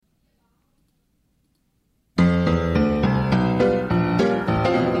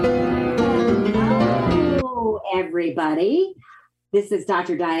everybody. This is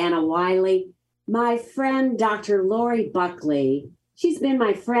Dr. Diana Wiley. My friend, Dr. Lori Buckley, she's been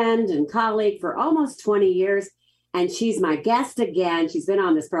my friend and colleague for almost 20 years, and she's my guest again. She's been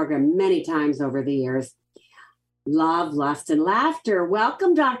on this program many times over the years. Love, lust, and laughter.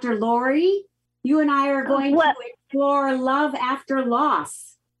 Welcome, Dr. Lori. You and I are going to explore love after loss.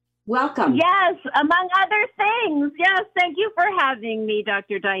 Welcome. Yes, among other things. Yes, thank you for having me,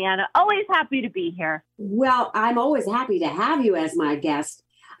 Dr. Diana. Always happy to be here. Well, I'm always happy to have you as my guest.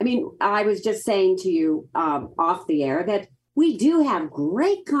 I mean, I was just saying to you off the air that we do have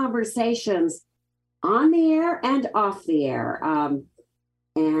great conversations on the air and off the air.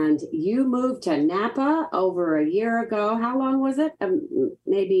 And you moved to Napa over a year ago. How long was it?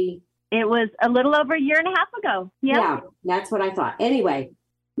 Maybe. It was a little over a year and a half ago. Yep. Yeah, that's what I thought. Anyway,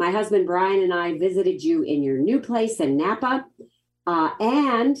 my husband, Brian, and I visited you in your new place in Napa.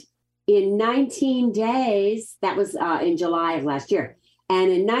 And in 19 days, that was in July of last year. And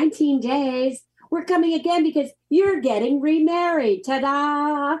in 19 days, we're coming again because you're getting remarried.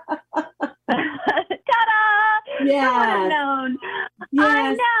 Ta-da! Ta-da! Yeah. Yes.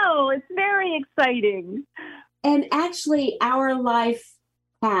 I know. It's very exciting. And actually, our life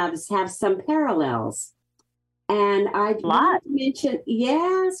paths have some parallels. And I'd like to mention,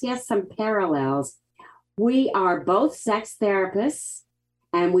 yes, some parallels. We are both sex therapists,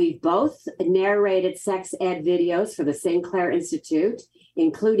 and we've both narrated sex ed videos for the Sinclair Institute,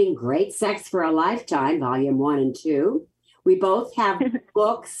 including Great Sex for a Lifetime, Volume 1 and 2. We both have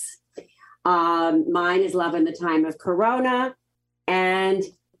books. Mine is Love in the Time of Corona, and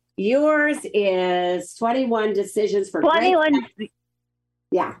yours is 21 Decisions for 21. Great Sex.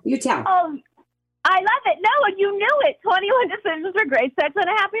 Yeah, you tell. Oh, I love it. No, and you knew it. 21 Decisions for Great Sex and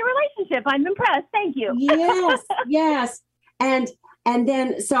a Happy Relationship. I'm impressed. Thank you. Yes. And I'm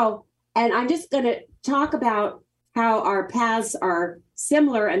just going to talk about how our paths are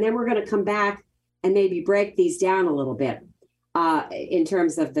similar, and then we're going to come back and maybe break these down a little bit in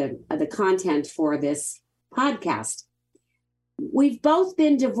terms of the content for this podcast. We've both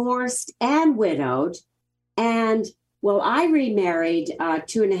been divorced and widowed, and I remarried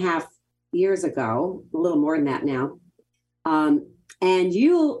 2.5 years ago, a little more than that now. And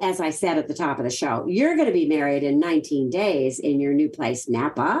you, as I said at the top of the show, you're going to be married in 19 days in your new place,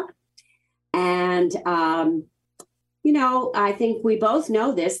 Napa. And, I think we both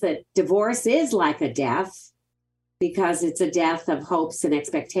know this, that divorce is like a death because it's a death of hopes and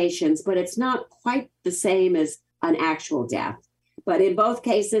expectations, but it's not quite the same as an actual death. But in both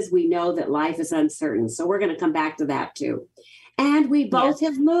cases, we know that life is uncertain. So we're going to come back to that too. And we both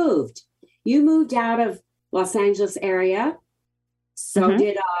have moved. You moved out of Los Angeles area. So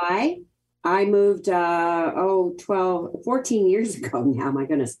did I. I moved, 14 years ago now, my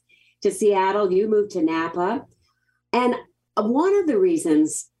goodness, to Seattle. You moved to Napa. And one of the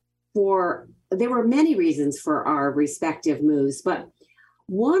reasons there were many reasons for our respective moves, but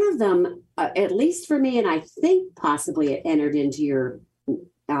one of them, at least for me, and I think possibly it entered into your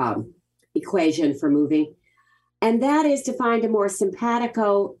equation for moving, and that is to find a more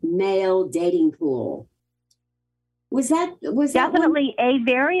simpatico male dating pool. Was that definitely a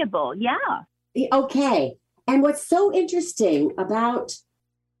variable? Yeah. Okay. And what's so interesting about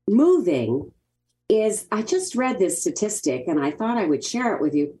moving is I just read this statistic and I thought I would share it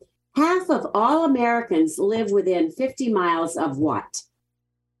with you. Half of all Americans live within 50 miles of what?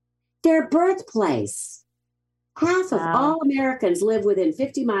 Their birthplace. Half of all Americans live within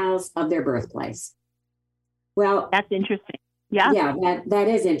 50 miles of their birthplace. Well, that's interesting. Yeah. Yeah, that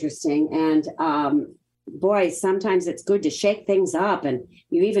is interesting. And boy, sometimes it's good to shake things up, and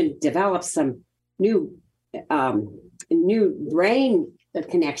you even develop some new brain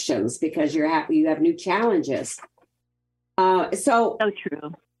connections because you have new challenges. So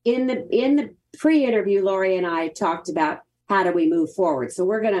true. In the pre-interview, Lori and I talked about how do we move forward. So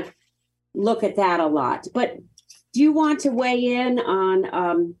we're going to look at that a lot. But do you want to weigh in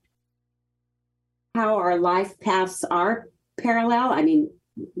on how our life paths are parallel? I mean,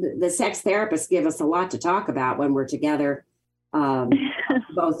 the sex therapists give us a lot to talk about when we're together,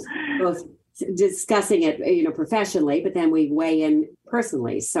 both discussing it, professionally, but then we weigh in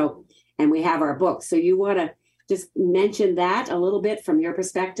personally. So, and we have our books. So you want to just mention that a little bit from your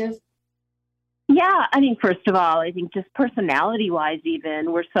perspective? Yeah, I mean, first of all, I think just personality-wise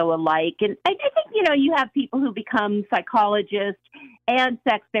even, we're so alike. And I think, you have people who become psychologists and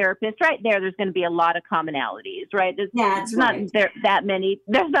sex therapists. Right there's going to be a lot of commonalities, right? There's not that many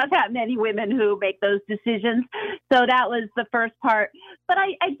women who make those decisions. So that was the first part. But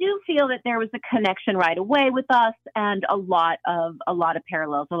I do feel that there was a connection right away with us and a lot of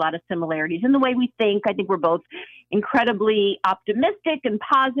parallels, a lot of similarities in the way we think. I think we're both incredibly optimistic and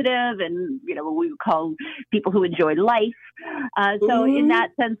positive, and what we would call people who enjoy life. So in that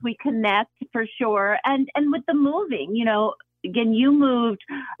sense, we connect for sure. And with the moving, again, you moved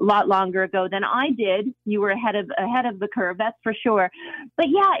a lot longer ago than I did. You were ahead of the curve, that's for sure. But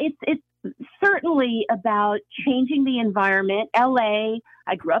yeah, it's certainly about changing the environment. LA,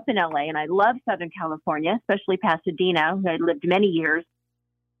 I grew up in LA and I love Southern California, especially Pasadena. I lived many years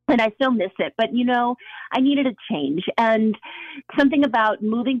and I still miss it. But, I needed a change, and something about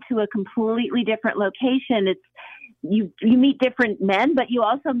moving to a completely different location. It's you meet different men, but you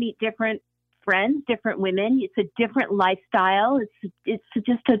also meet different friends, different women. It's a different lifestyle. It's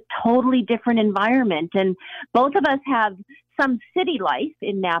just a totally different environment. And both of us have some city life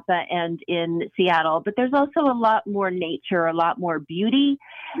in Napa and in Seattle, but there's also a lot more nature, a lot more beauty.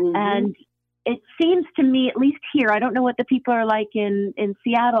 And it seems to me, at least here, I don't know what the people are like in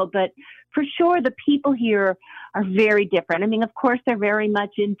Seattle, but for sure the people here are very different. I mean, of course, they're very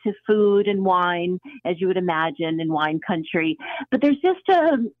much into food and wine, as you would imagine, in wine country. But there's just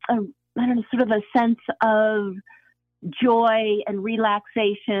I don't know, sort of a sense of joy and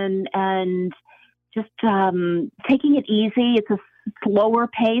relaxation and just taking it easy. It's a slower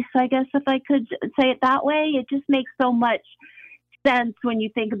pace, I guess, if I could say it that way. It just makes so much sense when you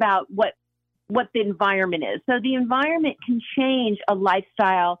think about what the environment is. So the environment can change a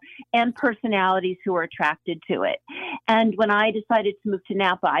lifestyle and personalities who are attracted to it. And when I decided to move to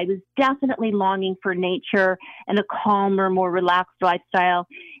Napa, I was definitely longing for nature and a calmer, more relaxed lifestyle,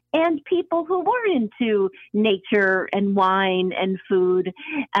 and people who were into nature and wine and food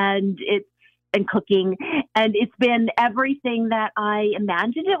and cooking. And it's been everything that I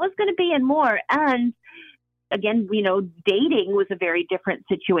imagined it was going to be and more. And again, dating was a very different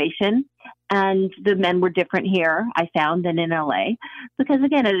situation, and the men were different here, I found, than in LA, because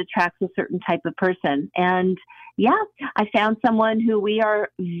again, it attracts a certain type of person. And yeah, I found someone who we are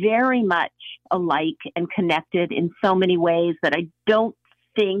very much alike and connected in so many ways that I don't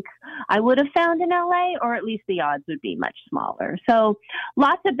think I would have found in LA, or at least the odds would be much smaller. So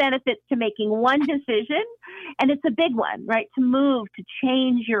lots of benefits to making one decision, and it's a big one, right? To move, to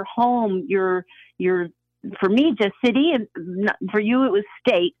change your home, your for me, just city, and for you, it was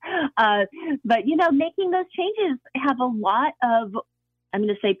state. But, making those changes have a lot of, I'm going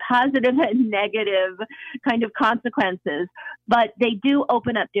to say, positive and negative kind of consequences, but they do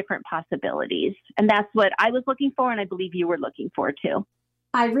open up different possibilities. And that's what I was looking for, and I believe you were looking for too.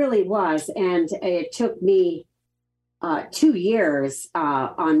 I really was. And it took me 2 years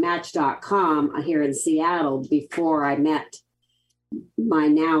on Match.com here in Seattle before I met my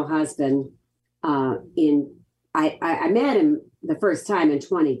now husband. I met him the first time in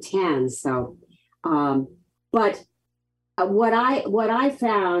 2010. So, but what I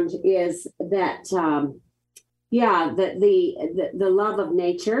found is that, the love of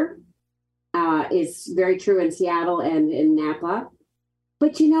nature is very true in Seattle and in Napa.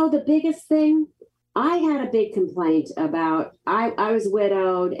 But the biggest thing, I had a big complaint about, I was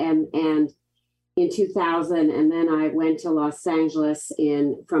widowed and in 2000, and then I went to Los Angeles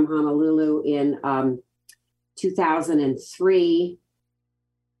from Honolulu in 2003,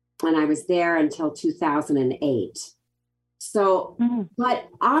 and I was there until 2008. So, but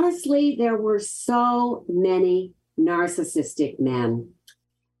honestly, there were so many narcissistic men,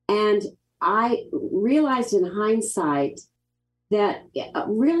 and I realized in hindsight that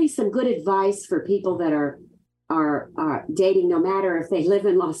really some good advice for people that are dating, no matter if they live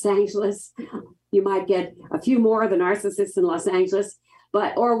in Los Angeles. You might get a few more of the narcissists in Los Angeles,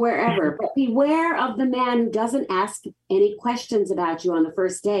 or wherever. But beware of the man who doesn't ask any questions about you on the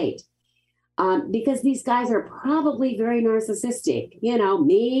first date, because these guys are probably very narcissistic.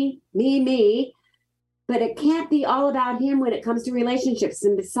 Me. But it can't be all about him when it comes to relationships.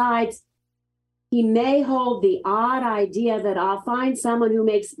 And besides, he may hold the odd idea that I'll find someone who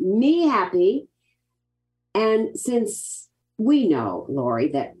makes me happy. And since we know, Lori,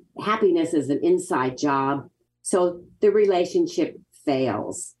 that happiness is an inside job, so the relationship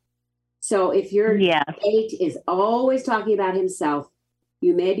fails. So if your date is always talking about himself,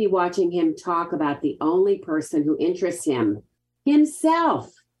 you may be watching him talk about the only person who interests him,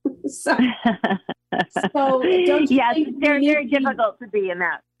 himself. so don't you think they're very difficult to be in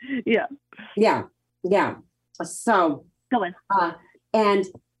that. Yeah. So go on. And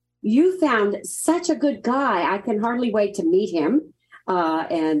you found such a good guy. I can hardly wait to meet him.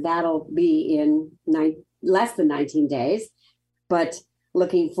 And that'll be in less than 19 days, but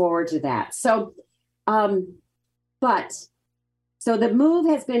looking forward to that. So, so the move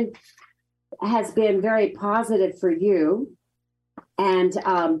has been very positive for you. And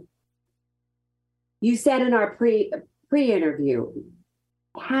you said in our pre-interview,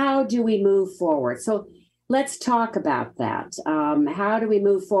 how do we move forward? So let's talk about that. How do we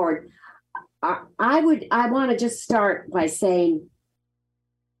move forward? I want to just start by saying,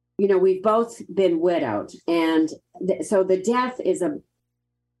 we've both been widowed, and so the death is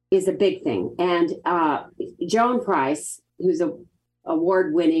a big thing. And Joan Price, who's a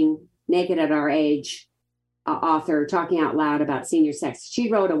award-winning Naked at Our Age author, talking out loud about senior sex,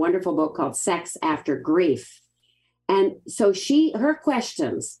 she wrote a wonderful book called Sex After Grief. And so her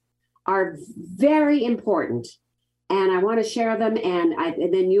questions are very important, and I want to share them, and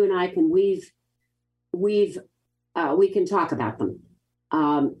then you and I can we can talk about them.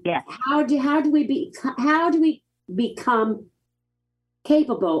 Yeah. How do we become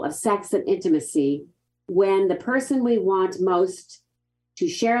capable of sex and intimacy when the person we want most to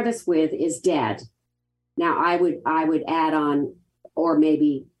share this with is dead? Now, I would add on, or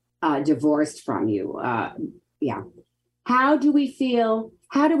maybe divorced from you. Yeah. How do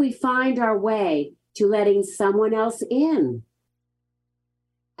we find our way to letting someone else in?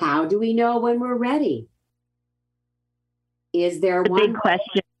 How do we know when we're ready? Is there one big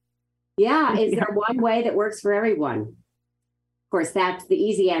question? Yeah. Is there one way that works for everyone? Of course, that's the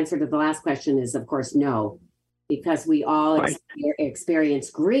easy answer to the last question is, of course, no, because we all experience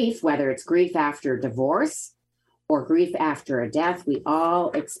grief, whether it's grief after divorce or grief after a death. We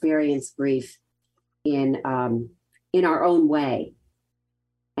all experience grief in our own way,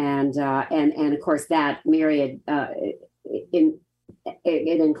 and of course that myriad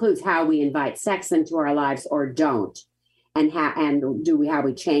it includes how we invite sex into our lives or don't, and how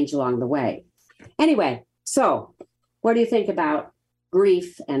we change along the way. Anyway, so what do you think about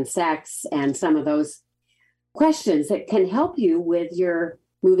grief and sex and some of those questions that can help you with your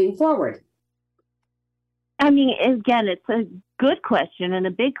moving forward? I mean, again, it's a good question and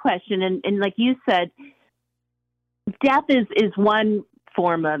a big question, and like you said, death is one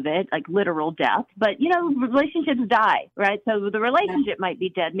form of it, like literal death, but relationships die, right? So the relationship might be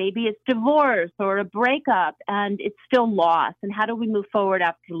dead. Maybe it's divorce or a breakup, and it's still loss. And how do we move forward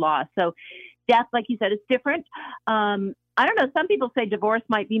after loss? So death, like you said, is different. I don't know. Some people say divorce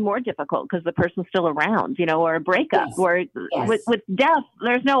might be more difficult because the person's still around, or a breakup. Yes. Or with death,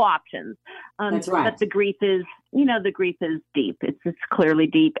 there's no options. That's right. But the grief is, deep. It's clearly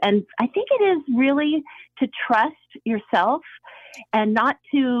deep. And I think it is really to trust yourself and not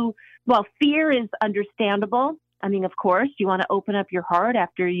to, fear is understandable. I mean, of course, you want to open up your heart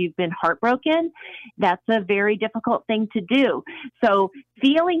after you've been heartbroken. That's a very difficult thing to do. So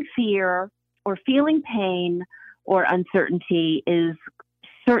feeling fear or feeling pain or uncertainty is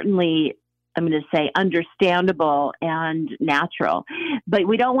certainly, I'm going to say, understandable and natural. But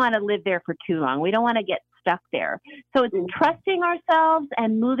we don't want to live there for too long. We don't want to get stuck there. So it's trusting ourselves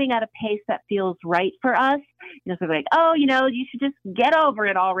and moving at a pace that feels right for us. So we're like, you should just get over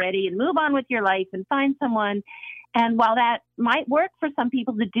it already and move on with your life and find someone. And while that might work for some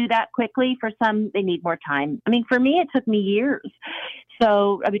people to do that quickly, for some, they need more time. I mean, for me, it took me years.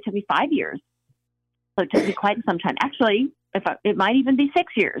 It took me 5 years. So it took me quite some time. Actually, it might even be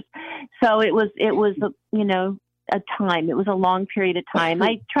 6 years. So it was a time. It was a long period of time.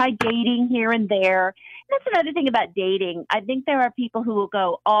 I tried dating here and there. And that's another thing about dating. I think there are people who will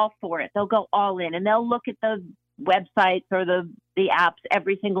go all for it. They'll go all in, and they'll look at the websites or the apps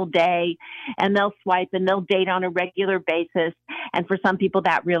every single day, and they'll swipe and they'll date on a regular basis. And for some people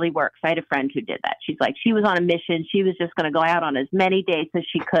that really works. I had a friend who did that. She was on a mission. She was just going to go out on as many dates as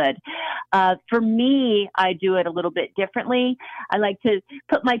she could. For me, I do it a little bit differently. I like to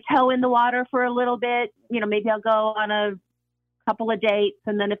put my toe in the water for a little bit. Maybe I'll go on a couple of dates,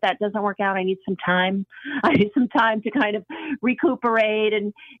 and then if that doesn't work out, I need some time. I need some time to kind of recuperate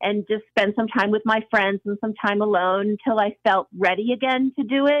and just spend some time with my friends and some time alone until I felt ready again to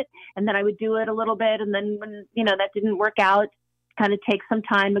do it. And then I would do it a little bit, and then when that didn't work out, kind of take some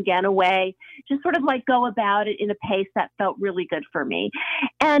time again away, just sort of like go about it in a pace that felt really good for me.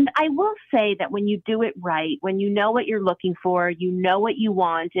 And I will say that when you do it right, when you know what you're looking for, you know what you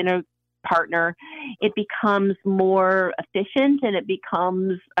want in a partner, it becomes more efficient, and it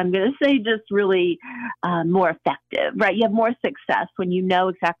becomes, I'm going to say, just really more effective, right? You have more success when you know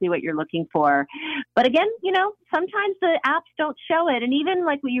exactly what you're looking for. But again, sometimes the apps don't show it. And even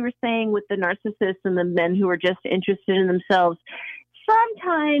like what you were saying with the narcissists and the men who are just interested in themselves,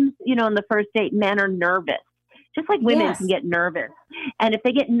 sometimes, in the first date, men are nervous. Just like women can get nervous. And if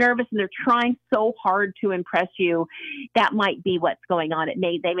they get nervous and they're trying so hard to impress you, that might be what's going on.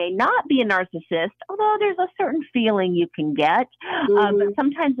 They may not be a narcissist, although there's a certain feeling you can get. But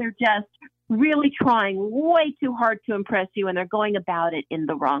sometimes they're just really trying way too hard to impress you, and they're going about it in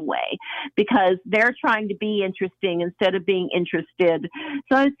the wrong way because they're trying to be interesting instead of being interested.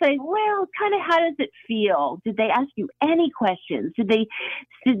 So I would say, well, kind of how does it feel? Did they ask you any questions? Did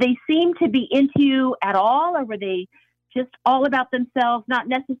they seem to be into you at all, or were they just all about themselves, not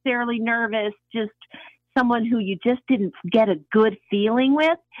necessarily nervous, just someone who you just didn't get a good feeling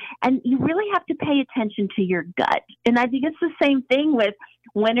with? And you really have to pay attention to your gut. And I think it's the same thing with,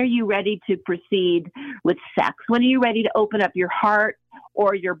 when are you ready to proceed with sex? When are you ready to open up your heart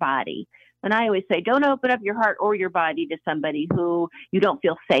or your body? And I always say, don't open up your heart or your body to somebody who you don't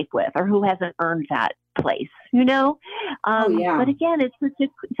feel safe with or who hasn't earned that place, you know? But again, it's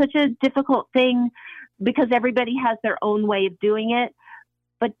such a difficult thing because everybody has their own way of doing it.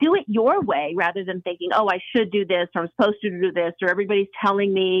 But do it your way rather than thinking, oh, I should do this, or I'm supposed to do this, or everybody's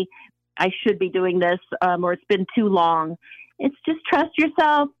telling me I should be doing this, or it's been too long. It's just trust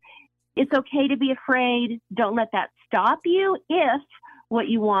yourself. It's okay to be afraid. Don't let that stop you if what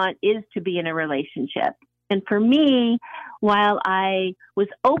you want is to be in a relationship. And for me, while I was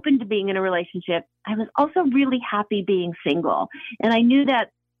open to being in a relationship, I was also really happy being single. And I knew that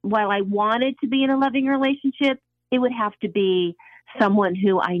while I wanted to be in a loving relationship, it would have to be someone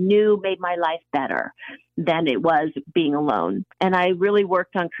who I knew made my life better than it was being alone. And I really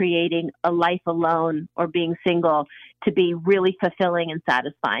worked on creating a life alone or being single to be really fulfilling and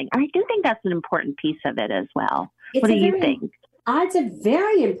satisfying. I do think that's an important piece of it as well. What do you think? It's a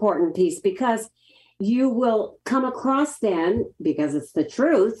very important piece because you will come across then, because it's the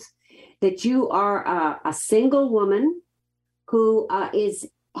truth, that you are a single woman who is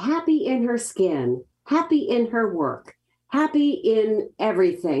happy in her skin, happy in her work, happy in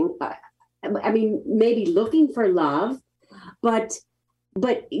everything. I mean, maybe looking for love, but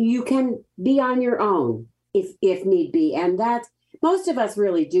you can be on your own if need be. And that most of us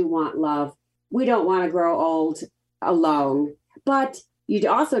really do want love. We don't want to grow old alone, but you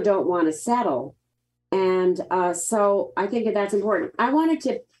also don't want to settle. And so I think that's important. I wanted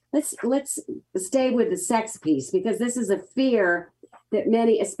to let's stay with the sex piece because this is a fear that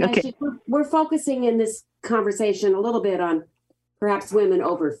many, especially we're focusing in this conversation a little bit on perhaps women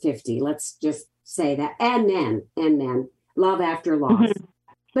over 50. Let's just say that. And men, love after loss. Mm-hmm.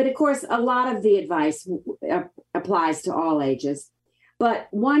 But of course, a lot of the advice applies to all ages. But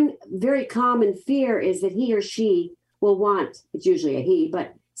one very common fear is that he or she will want, it's usually a he,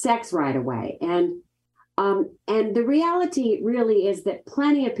 but sex right away. And the reality really is that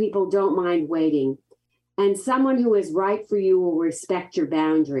plenty of people don't mind waiting. And someone who is right for you will respect your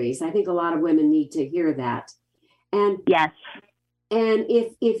boundaries. I think a lot of women need to hear that. And yes. And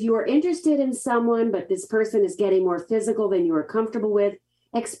if you're interested in someone, but this person is getting more physical than you are comfortable with,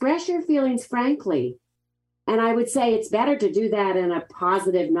 express your feelings frankly. And I would say it's better to do that in a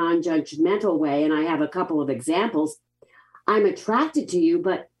positive, non-judgmental way. And I have a couple of examples. I'm attracted to you,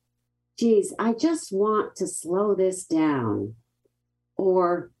 but geez, I just want to slow this down.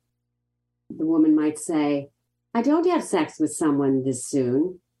 Or the woman might say, I don't have sex with someone this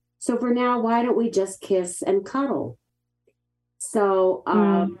soon. So for now, why don't we just kiss and cuddle? So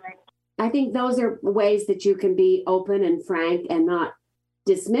I think those are ways that you can be open and frank and not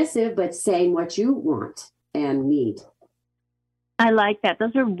dismissive, but saying what you want and need. I like that.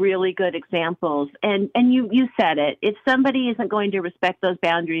 Those are really good examples. And you said it. If somebody isn't going to respect those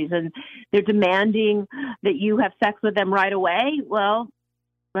boundaries and they're demanding that you have sex with them right away, well,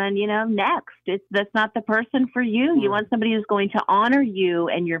 then, next. That's not the person for you. You want somebody who's going to honor you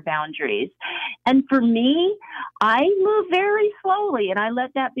and your boundaries. And for me, I move very slowly, and I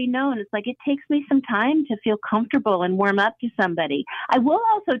let that be known. It's like it takes me some time to feel comfortable and warm up to somebody. I will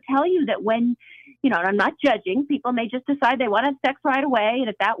also tell you that when, and I'm not judging, people may just decide they want to have sex right away, and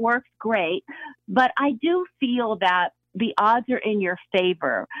if that works, great. But I do feel that the odds are in your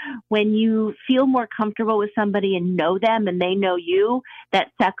favor when you feel more comfortable with somebody and know them and they know you, that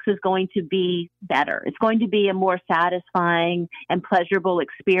sex is going to be better. It's going to be a more satisfying and pleasurable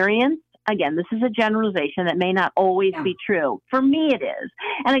experience. Again, this is a generalization that may not always be true. For me, it is.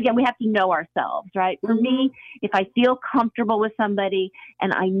 And again, we have to know ourselves, right? For me, if I feel comfortable with somebody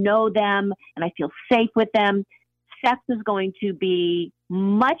and I know them and I feel safe with them, sex is going to be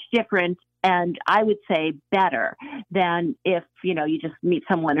much different and I would say better than if, you just meet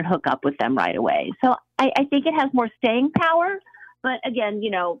someone and hook up with them right away. So I think it has more staying power. But again,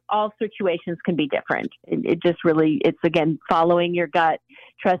 all situations can be different. It just really, it's again, following your gut,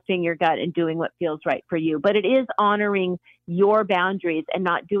 trusting your gut and doing what feels right for you. But it is honoring your boundaries and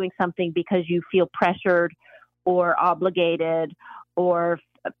not doing something because you feel pressured or obligated or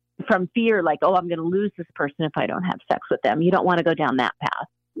from fear, like, oh, I'm going to lose this person if I don't have sex with them. You don't want to go down that path.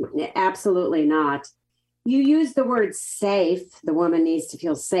 Absolutely not. You use the word safe. The woman needs to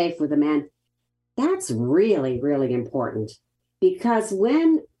feel safe with a man. That's really, really important because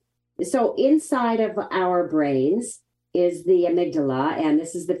so inside of our brains is the amygdala, and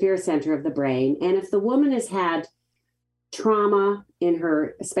this is the fear center of the brain. And if the woman has had trauma in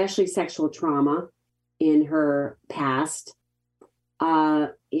her, especially sexual trauma in her past,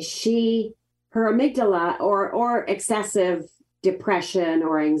 her amygdala or excessive depression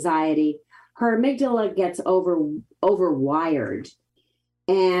or anxiety, her amygdala gets overwired.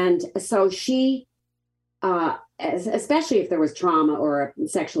 And so she, especially if there was trauma or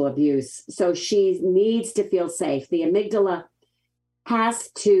sexual abuse, so she needs to feel safe. The amygdala has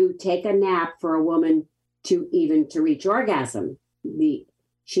to take a nap for a woman to reach orgasm.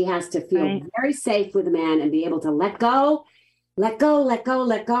 She has to feel very safe with a man and be able to let go. And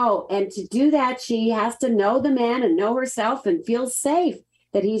to do that, she has to know the man and know herself and feel safe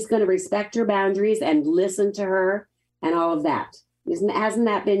that he's going to respect her boundaries and listen to her and all of that. Hasn't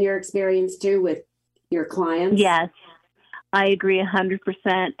that been your experience too with your clients? Yes, I agree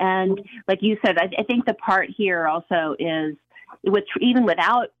 100%. And like you said, I think the part here also is even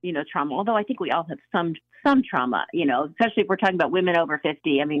without, trauma, although I think we all have some trauma, especially if we're talking about women over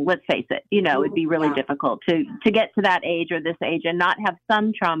 50. I mean, let's face it, it'd be really difficult to get to that age or this age and not have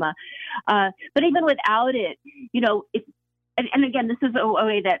some trauma. But even without it, and again, this is a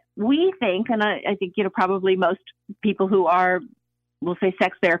way that we think, and I think, probably most people who are, we'll say,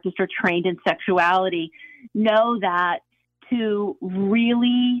 sex therapists or trained in sexuality know that to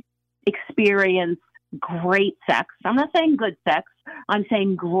really experience great sex, I'm not saying good sex, I'm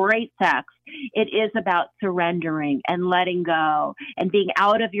saying great sex, it is about surrendering and letting go and being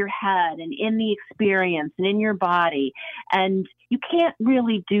out of your head and in the experience and in your body. And you can't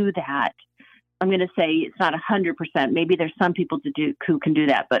really do that. I'm going to say it's not 100%. Maybe there's some people who can do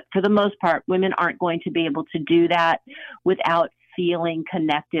that. But for the most part, women aren't going to be able to do that without feeling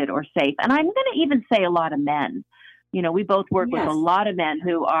connected or safe. And I'm going to even say a lot of men. We both work with a lot of men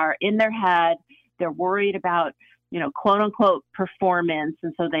who are in their head. They're worried about, quote unquote, performance.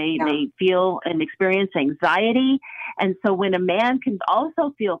 And so they feel and experience anxiety. And so when a man can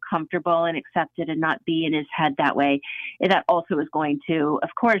also feel comfortable and accepted and not be in his head that way, that also is going to, of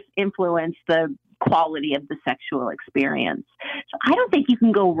course, influence the quality of the sexual experience. So I don't think you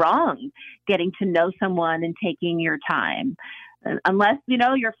can go wrong getting to know someone and taking your time, unless,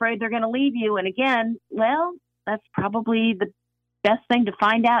 you're afraid they're going to leave you. And again, well, that's probably the best thing to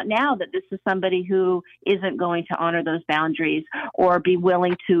find out now, that this is somebody who isn't going to honor those boundaries or be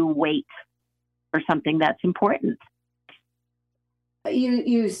willing to wait for something that's important.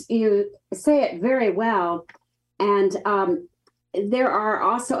 You say it very well. And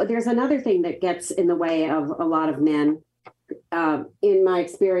there's another thing that gets in the way of a lot of men. In my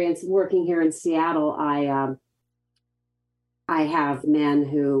experience working here in Seattle, I have men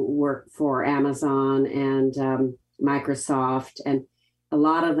who work for Amazon and Microsoft, and a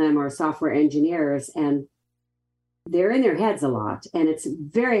lot of them are software engineers, and they're in their heads a lot. And it's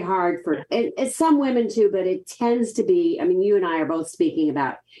very hard for it's some women too, but it tends to be, I mean, you and I are both speaking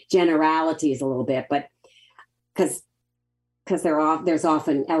about generalities a little bit, but because there's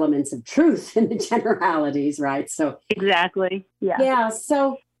often elements of truth in the generalities, right? So exactly. Yeah.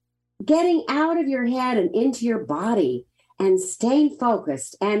 So getting out of your head and into your body and staying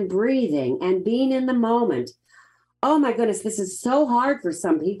focused and breathing and being in the moment. Oh my goodness, this is so hard for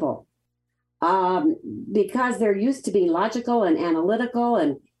some people because they're used to being logical and analytical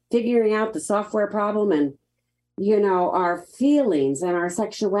and figuring out the software problem. And, our feelings and our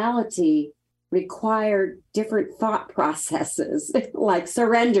sexuality require different thought processes, like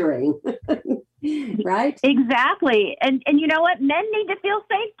surrendering, right? Exactly. And you know what? Men need to feel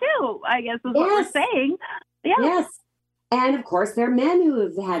safe too, I guess is what we're saying. Yeah. Yes. And of course, there are men who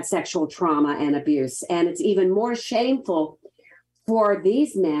have had sexual trauma and abuse. And it's even more shameful for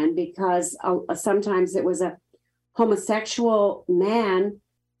these men because sometimes it was a homosexual man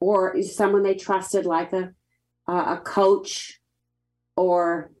or someone they trusted, like a coach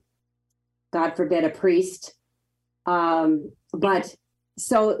or, God forbid, a priest. But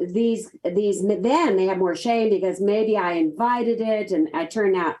so these then they have more shame because maybe I invited it and I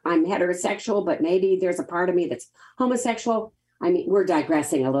turned out I'm heterosexual, but maybe there's a part of me that's homosexual. I mean, we're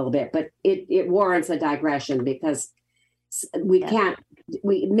digressing a little bit, but it warrants a digression because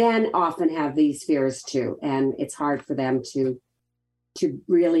men often have these fears too, and it's hard for them to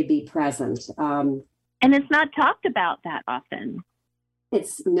really be present. And it's not talked about that often. It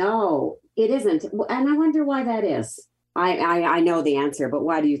isn't. And I wonder why that is. I know the answer, but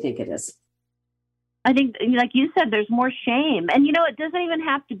why do you think it is? I think, like you said, there's more shame. And, it doesn't even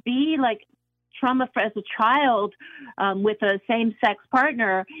have to be like trauma as a child with a same-sex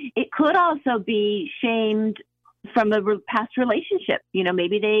partner. It could also be shamed from a past relationship.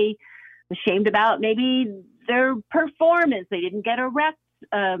 Maybe they were shamed about maybe their performance. They didn't get erect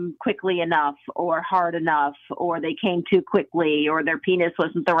quickly enough or hard enough, or they came too quickly, or their penis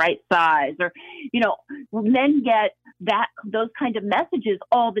wasn't the right size, or, men get those kind of messages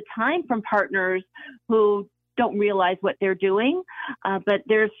all the time from partners who don't realize what they're doing, but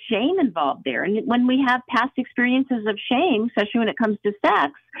there's shame involved there. And when we have past experiences of shame, especially when it comes to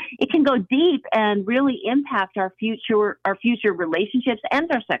sex, it can go deep and really impact our future relationships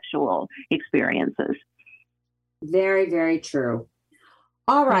and our sexual experiences. Very, very true.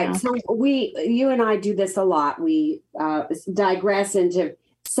 All right. Yeah. So you and I do this a lot. We digress into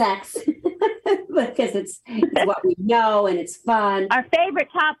sex because it's what we know and it's fun. Our favorite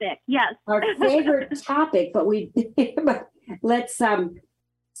topic. Yes. Our favorite topic, but let's move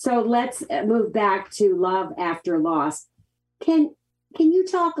back to love after loss. Can you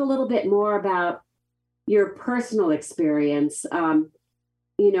talk a little bit more about your personal experience?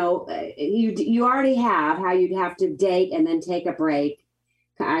 You already have how you'd have to date and then take a break.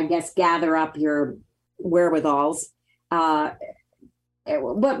 I guess gather up your wherewithals. What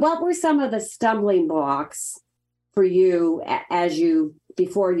were some of the stumbling blocks for you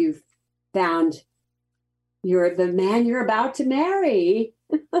before you found the man you're about to marry?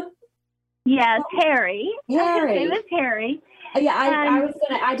 Yes, Harry. Harry. His name is Harry. Yeah,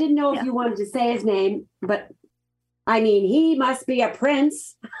 I didn't know if you wanted to say his name, but I mean, he must be a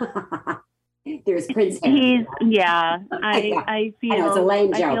prince. There's Prince Harry. I feel... I know, it's a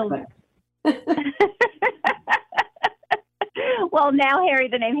lame joke, but... Well, now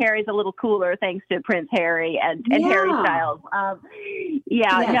the name Harry is a little cooler thanks to Prince Harry and Harry Styles. I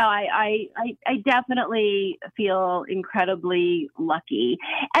definitely feel incredibly lucky.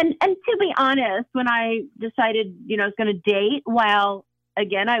 And to be honest, when I decided, I was going to date, while,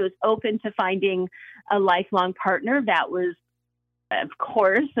 again, I was open to finding a lifelong partner, that was, of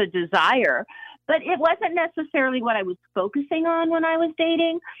course, a desire. But it wasn't necessarily what I was focusing on when I was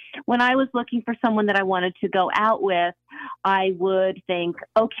dating. When I was looking for someone that I wanted to go out with, I would think,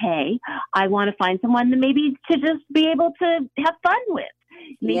 okay, I want to find someone that maybe to just be able to have fun with.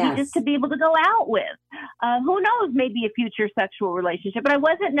 Maybe just to be able to go out with. Who knows, maybe a future sexual relationship. But I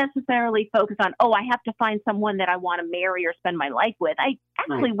wasn't necessarily focused on, I have to find someone that I want to marry or spend my life with. I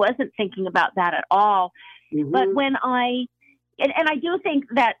actually wasn't thinking about that at all. Mm-hmm. But when and I do think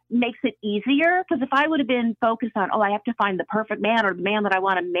that makes it easier, because if I would have been focused on, I have to find the perfect man or the man that I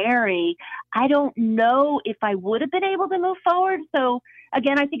want to marry, I don't know if I would have been able to move forward. So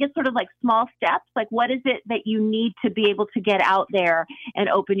again, I think it's sort of like small steps. Like, what is it that you need to be able to get out there and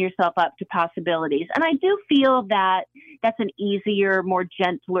open yourself up to possibilities? And I do feel that that's an easier, more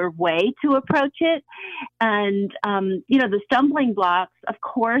gentler way to approach it. And, the stumbling blocks, of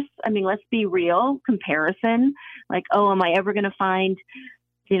course, I mean, let's be real, comparison. Like, am I ever going to find,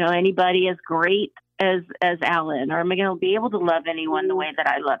 anybody as great as Alan, or am I going to be able to love anyone the way that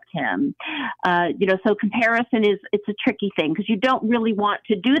I loved him? So comparison it's a tricky thing, because you don't really want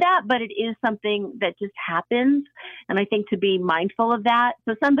to do that, but it is something that just happens. And I think to be mindful of that.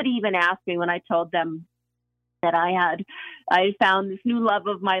 So somebody even asked me when I told them that I found this new love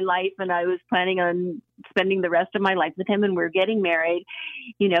of my life and I was planning on spending the rest of my life with him and we're getting married.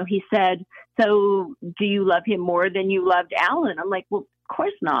 He said, so do you love him more than you loved Alan? I'm like, well, of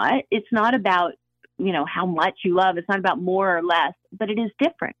course not. It's not about, how much you love. It's not about more or less, but it is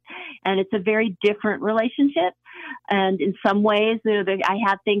different. And it's a very different relationship. And in some ways, I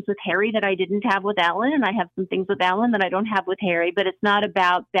have things with Harry that I didn't have with Alan, and I have some things with Alan that I don't have with Harry, but it's not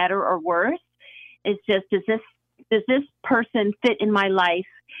about better or worse. It's just, does this person fit in my life,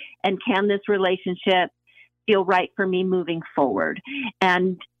 and can this relationship feel right for me moving forward?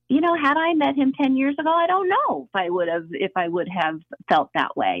 And, had I met him 10 years ago, I don't know if I would have felt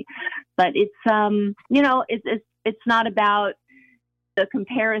that way. But it's, it's not about the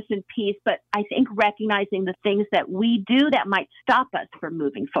comparison piece, but I think recognizing the things that we do that might stop us from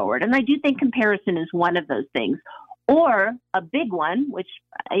moving forward. And I do think comparison is one of those things. Or a big one, which,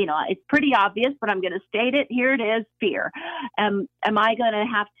 it's pretty obvious, but I'm going to state it. Here it is, fear. Am I going to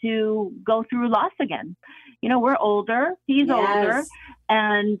have to go through loss again? We're older. He's older.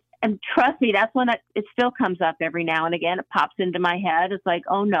 And trust me, that's when it still comes up every now and again. It pops into my head. It's like,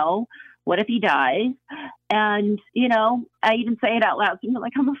 oh, no, what if he dies? And, I even say it out loud. So I'm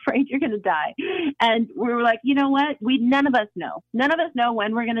like, I'm afraid you're going to die. And we were like, you know what? None of us know. None of us know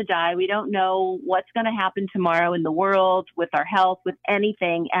when we're going to die. We don't know what's going to happen tomorrow in the world, with our health, with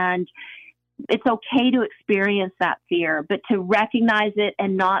anything. And it's okay to experience that fear, but to recognize it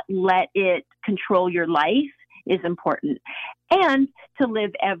and not let it control your life is important. And to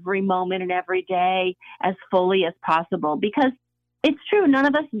live every moment and every day as fully as possible, because it's true, none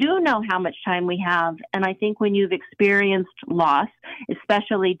of us do know how much time we have. And I think when you've experienced loss,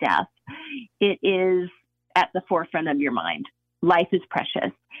 especially death, it is at the forefront of your mind. Life is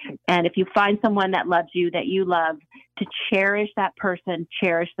precious. And if you find someone that loves you, that you love, to cherish that person,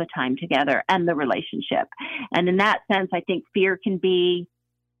 cherish the time together and the relationship. And in that sense, I think fear can be,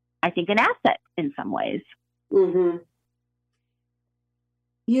 an asset in some ways. Mm-hmm.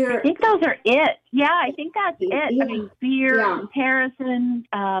 I think those are it. Yeah, I think that's it. Yeah. I mean, fear, comparison,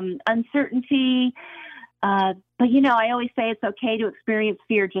 uncertainty. But, I always say it's okay to experience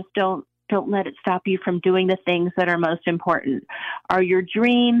fear. Just don't let it stop you from doing the things that are most important. Are your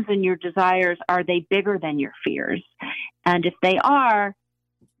dreams and your desires, are they bigger than your fears? And if they are,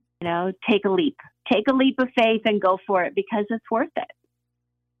 take a leap. Take a leap of faith and go for it, because it's worth it.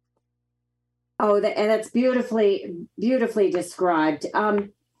 Oh, and that's beautifully described.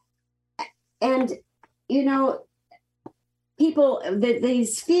 And, people,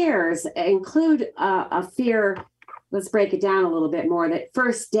 these fears include a fear. Let's break it down a little bit more, that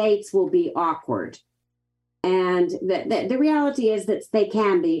first dates will be awkward. And the reality is that they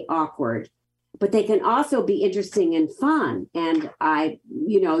can be awkward, but they can also be interesting and fun. And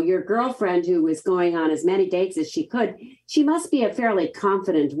your girlfriend who was going on as many dates as she could, she must be a fairly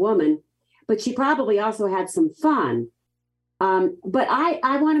confident woman, but she probably also had some fun. But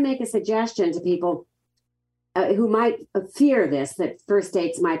I want to make a suggestion to people who might fear this, that first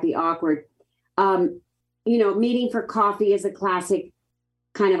dates might be awkward. Meeting for coffee is a classic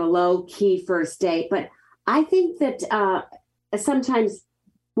kind of a low key first date, but I think that sometimes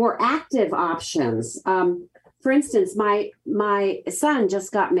more active options. For instance, my son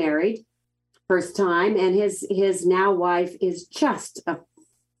just got married, first time, and his now wife is just a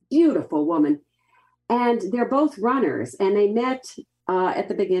beautiful woman, and they're both runners, and they met at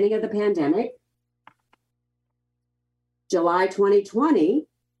the beginning of the pandemic, July 2020.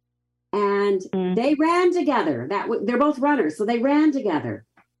 And they ran together. They're both runners, so they ran together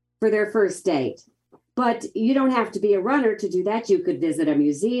for their first date. But you don't have to be a runner to do that. You could visit a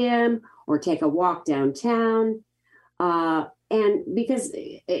museum or take a walk downtown. And because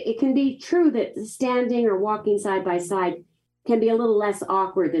it can be true that standing or walking side by side can be a little less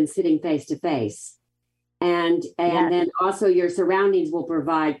awkward than sitting face to face. And then also your surroundings will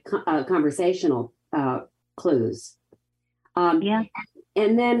provide conversational clues.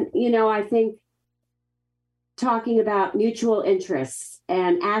 And then, I think talking about mutual interests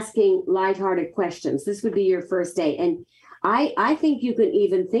and asking lighthearted questions. This would be your first date. And I think you can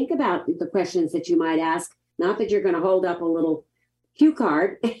even think about the questions that you might ask. Not that you're going to hold up a little cue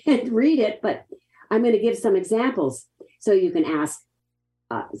card and read it, but I'm going to give some examples. So you can ask,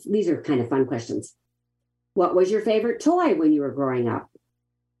 these are kind of fun questions. What was your favorite toy when you were growing up?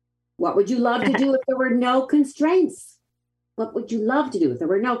 What would you love to do if there were no constraints? What would you love to do if there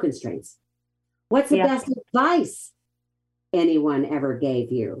were no constraints? What's the best advice anyone ever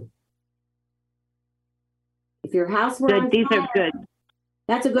gave you? If your house were on these fire, are good.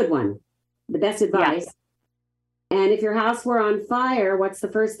 That's a good one. The best advice. Yeah. And if your house were on fire, what's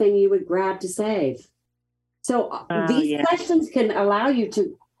the first thing you would grab to save? So these questions can allow you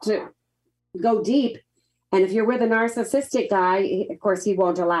to go deep. And if you're with a narcissistic guy, of course, he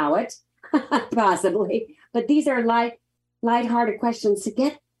won't allow it, possibly. But these are lighthearted questions to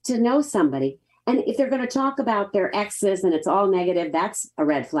get to know somebody. And if they're going to talk about their exes and it's all negative, that's a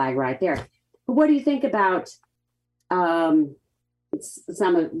red flag right there. But what do you think about some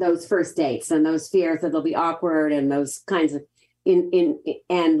of those first dates and those fears that they'll be awkward and those kinds of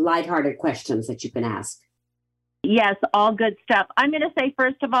and lighthearted questions that you can ask? Yes, all good stuff. I'm going to say,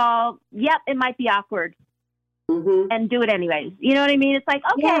 first of all, it might be awkward. Mm-hmm. And do it anyways. You know what I mean? It's like,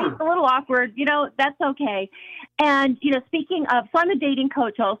 okay, It's a little awkward. That's okay. And, speaking of, so I'm a dating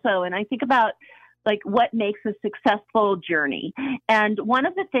coach also, and I think about what makes a successful journey. And one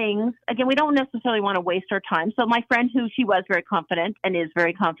of the things, again, we don't necessarily want to waste our time. So my friend, she was very confident and is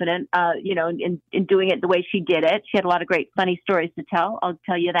very confident, in doing it the way she did it. She had a lot of great funny stories to tell. I'll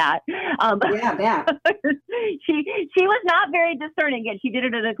tell you that. Yeah. She was not very discerning, and she did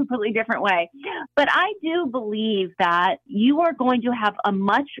it in a completely different way. But I do believe that you are going to have a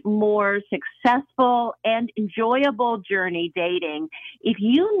much more successful and enjoyable journey dating if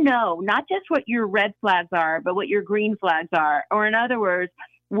you know not just what your red flags are, but what your green flags are. Or in other words,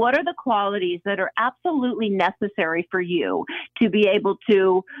 what are the qualities that are absolutely necessary for you to be able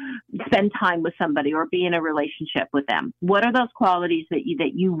to spend time with somebody or be in a relationship with them? What are those qualities that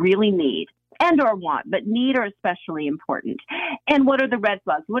you really need? and or want, but need are especially important. And what are the red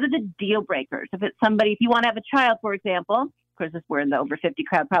flags? What are the deal breakers? If it's somebody, if you want to have a child, for example, of course, if we're in the over 50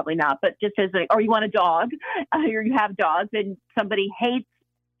 crowd, probably not, but just as or you want a dog, or you have dogs and somebody hates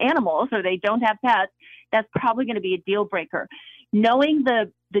animals or they don't have pets, that's probably going to be a deal breaker. Knowing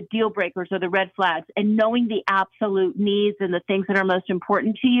the deal breakers or the red flags and knowing the absolute needs and the things that are most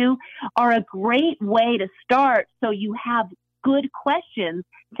important to you are a great way to start, so you have good questions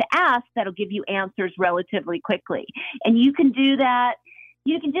to ask that'll give you answers relatively quickly. And you can do that.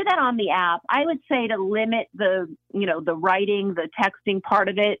 You can do that on the app. I would say to limit the writing, the texting part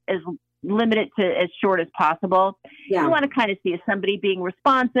of it, limit it to as short as possible. Yeah. You want to kind of see, is somebody being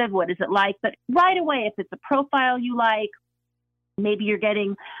responsive? What is it like? But right away, if it's a profile you like, maybe you're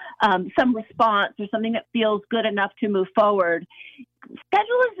getting some response or something that feels good enough to move forward,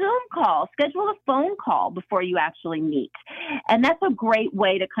 schedule a Zoom call, schedule a phone call before you actually meet. And that's a great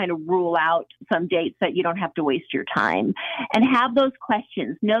way to kind of rule out some dates that you don't have to waste your time. And have those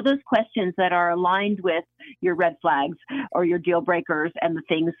questions, know those questions that are aligned with your red flags or your deal breakers and the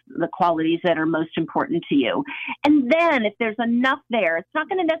things, the qualities that are most important to you. And then if there's enough there, it's not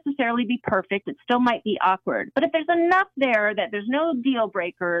going to necessarily be perfect. It still might be awkward. But if there's enough there that there's no deal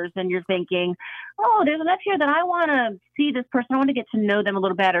breakers and you're thinking, oh, there's enough here that I want to see this person, I want to get to know them a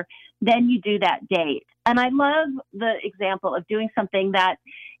little better, then you do that date. And I love the example of doing something that,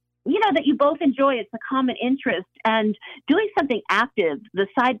 that you both enjoy. It's a common interest, and doing something active, the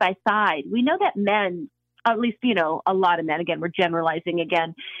side by side. We know that men, at least, a lot of men, again, we're generalizing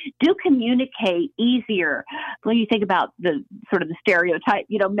again, do communicate easier. When you think about the sort of the stereotype,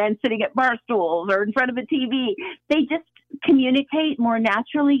 men sitting at bar stools or in front of a TV, they just communicate more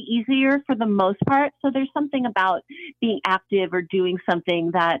naturally, easier for the most part. So there's something about being active or doing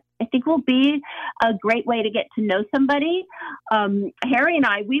something that I think will be a great way to get to know somebody. Harry and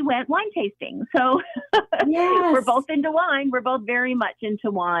I, we went wine tasting. So Yes. We're both into wine. We're both very much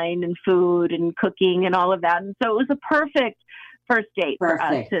into wine and food and cooking and all of that. And so it was a perfect first date for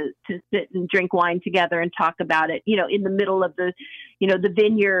us to sit and drink wine together and talk about it, in the middle of the, the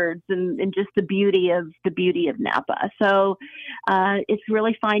vineyards and just the beauty of Napa. So it's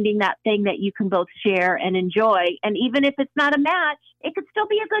really finding that thing that you can both share and enjoy. And even if it's not a match, it could still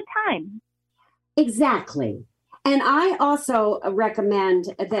be a good time. Exactly. And I also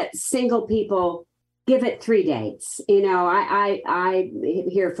recommend that single people give it 3 dates. I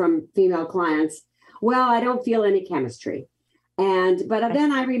hear from female clients, well, I don't feel any chemistry. But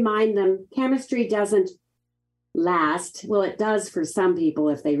then I remind them, chemistry doesn't last. Well, it does for some people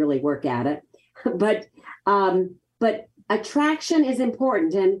if they really work at it. But attraction is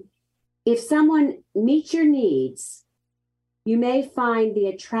important. And if someone meets your needs, you may find the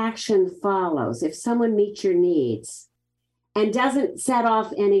attraction follows. If someone meets your needs and doesn't set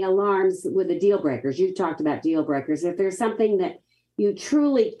off any alarms with the deal breakers, you talked about deal breakers. If there's something that you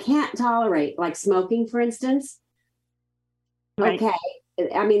truly can't tolerate, like smoking, for instance, right. Okay.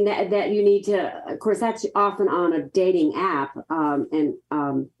 I mean, that you need to, of course, that's often on a dating app.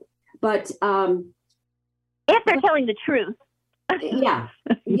 But if they're telling the truth. Yeah.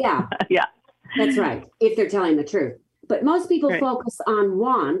 Yeah. Yeah. That's right. If they're telling the truth. But most people focus on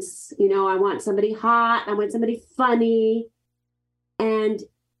wants. I want somebody hot. I want somebody funny. And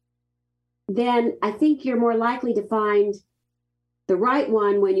then I think you're more likely to find the right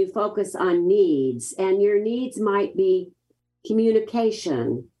one when you focus on needs. And your needs might be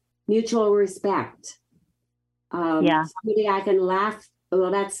communication, mutual respect. Somebody I can laugh.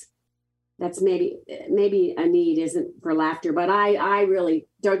 Well, that's maybe a need isn't for laughter, but I really,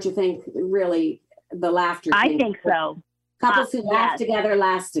 don't you think, really the laughter I thing? think so. Couples who laugh together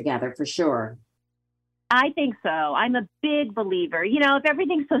last together for sure. I think so. I'm a big believer. If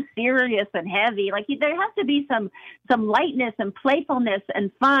everything's so serious and heavy, like there has to be some lightness and playfulness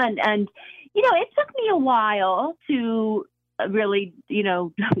and fun. And it took me a while to really,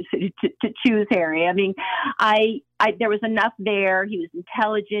 to choose Harry. I mean, I there was enough there. He was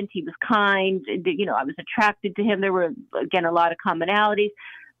intelligent. He was kind. I was attracted to him. There were, again, a lot of commonalities.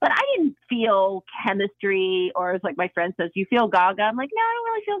 But I didn't feel chemistry, or as like my friend says, you feel gaga. I'm like, no, I don't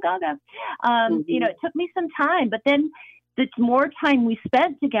really feel gaga. It took me some time. But then the more time we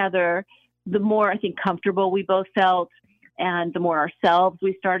spent together, the more I think comfortable we both felt, and the more ourselves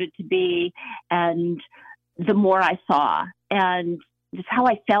we started to be, and the more I saw, and just how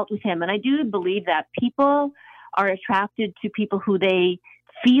I felt with him. And I do believe that people are attracted to people who they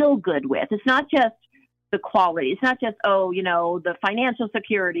feel good with. It's not just the quality. It's not just, the financial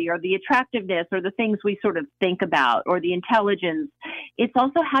security or the attractiveness or the things we sort of think about or the intelligence. It's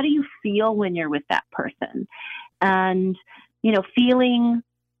also, how do you feel when you're with that person? And, feeling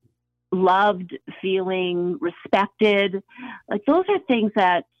loved, feeling respected. Like those are things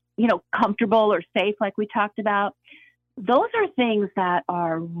that, comfortable or safe, like we talked about. Those are things that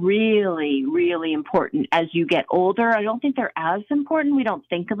are really, really important as you get older. I don't think they're as important. We don't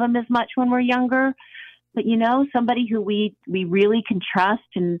think of them as much when we're younger. But, somebody who we really can trust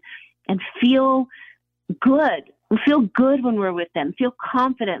and feel good. We feel good when we're with them, feel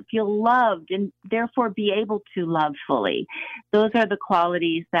confident, feel loved, and therefore be able to love fully. Those are the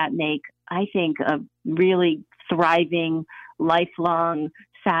qualities that make, I think, a really thriving, lifelong,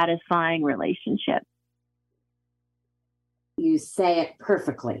 satisfying relationship. You say it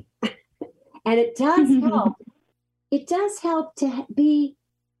perfectly. And it does help. It does help to be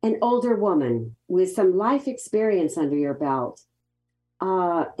an older woman with some life experience under your belt.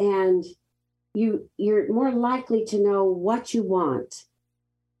 And you're more likely to know what you want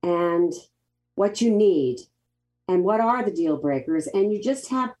and what you need and what are the deal breakers. And you just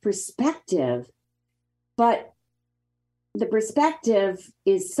have perspective. But the perspective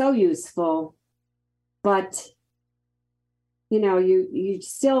is so useful, but you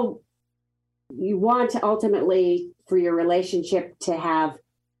want to ultimately for your relationship to have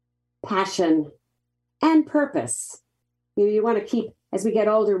passion and purpose. You want to keep, as we get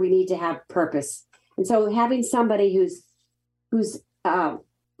older, we need to have purpose. And so having somebody who's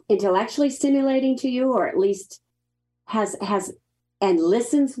intellectually stimulating to you, or at least has and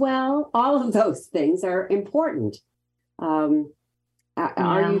listens well, all of those things are important. Are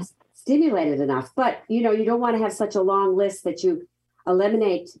you stimulated enough? But you don't want to have such a long list that you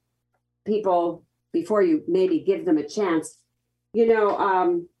eliminate people before you maybe give them a chance.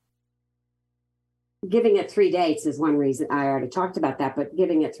 Giving it 3 dates is one reason. I already talked about that, but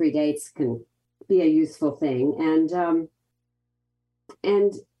giving it 3 dates can be a useful thing. And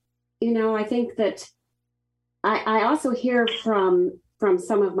I think that I also hear from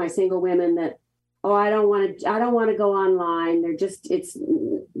some of my single women that, I don't want to go online.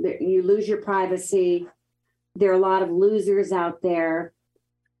 You lose your privacy. There are a lot of losers out there,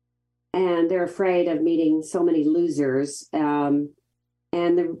 and they're afraid of meeting so many losers.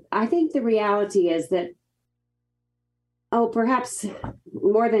 I think the reality is that, perhaps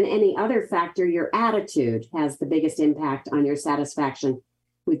more than any other factor, your attitude has the biggest impact on your satisfaction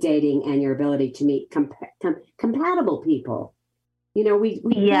with dating and your ability to meet compatible people.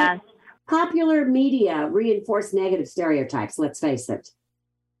 Yes. Popular media reinforce negative stereotypes, let's face it.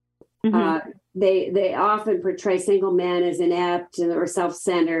 Mm-hmm. They often portray single men as inept or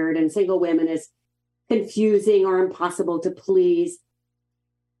self-centered, and single women as confusing or impossible to please.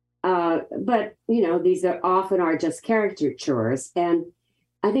 But these are just caricatures. And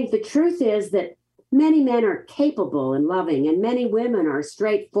I think the truth is that many men are capable and loving, and many women are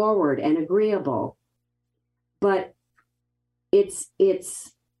straightforward and agreeable. But it's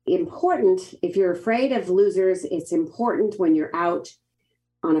important, if you're afraid of losers, it's important when you're out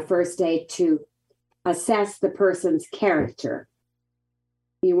on a first date to assess the person's character.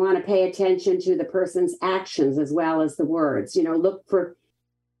 You want to pay attention to the person's actions as well as the words. Look for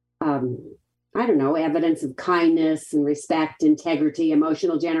evidence of kindness and respect, integrity,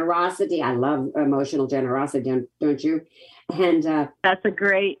 emotional generosity. I love emotional generosity, don't you? And that's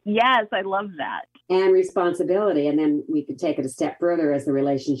yes, I love that. And responsibility. And then we could take it a step further as the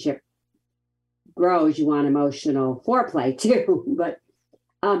relationship grows. You want emotional foreplay too. But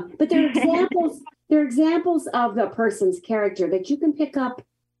there are examples of the person's character that you can pick up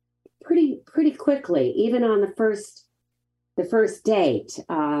pretty quickly, even on the first date.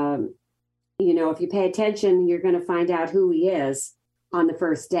 If you pay attention, you're going to find out who he is on the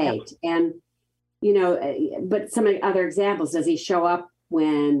first date. Yep. And, but some other examples, does he show up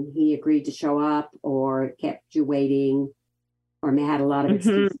when he agreed to show up, or kept you waiting, or may had a lot of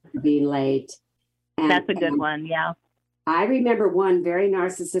excuses for being late? And that's a good one. Yeah. I remember one very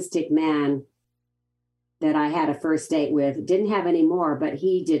narcissistic man that I had a first date with, didn't have any more, but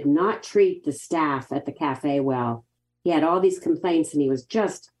he did not treat the staff at the cafe well. He had all these complaints, and he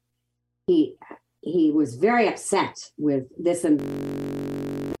was very upset with this and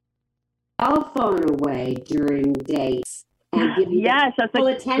cell phone away during dates and give you that's full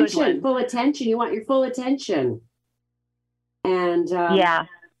attention. You want your full attention. And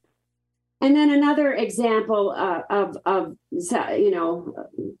and then another example of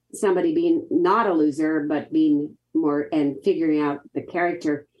somebody being not a loser, but being more and figuring out the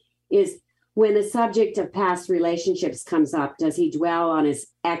character is when the subject of past relationships comes up. Does he dwell on his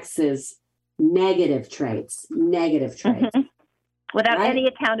ex's negative traits? Mm-hmm. Without any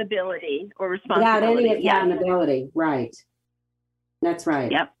accountability or responsibility. Without any accountability, right. That's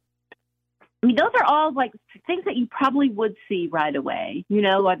right. Yep. I mean, those are all like things that you probably would see right away. You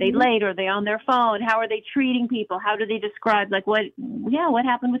know, are they late? Are they on their phone? How are they treating people? How do they describe, like, what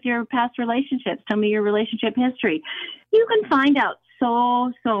happened with your past relationships? Tell me your relationship history. You can find out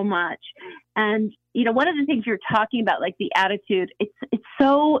so much. And, you know, one of the things you're talking about, like the attitude, it's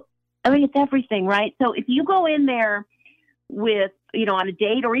so, I mean, it's everything, right? So if you go in there with, you know, on a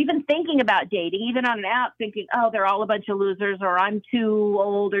date or even thinking about dating, even on an app, thinking, oh, they're all a bunch of losers, or I'm too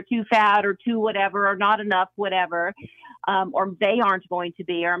old or too fat or too whatever, or not enough, whatever, or they aren't going to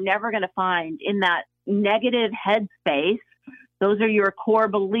be, or I'm never going to find, in that negative headspace, those are your core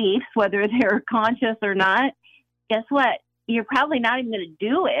beliefs, whether they're conscious or not. Guess what? You're probably not even going to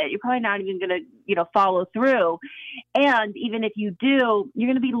do it. You're probably not even going to, you know, follow through. And even if you do, you're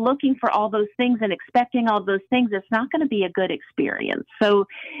going to be looking for all those things and expecting all those things. It's not going to be a good experience. So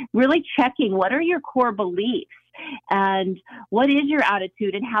really checking, what are your core beliefs and what is your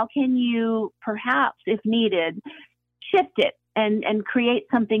attitude, and how can you perhaps, if needed, shift it and create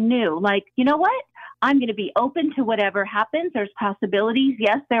something new? Like, you know what? I'm going to be open to whatever happens. There's possibilities.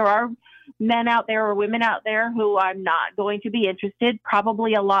 Yes, there are men out there or women out there who I'm not going to be interested,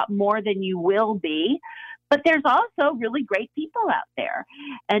 probably a lot more than you will be. But there's also really great people out there,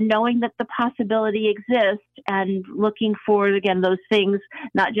 and knowing that the possibility exists and looking for, again, those things,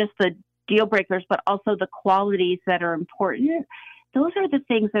 not just the deal breakers, but also the qualities that are important. Those are the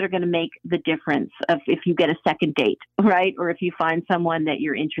things that are going to make the difference of if you get a second date, right? Or if you find someone that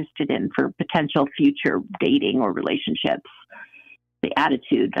you're interested in for potential future dating or relationships. The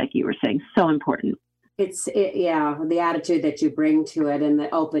attitude, like you were saying, so important. The attitude that you bring to it, and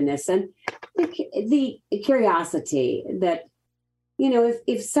the openness and the curiosity that, you know,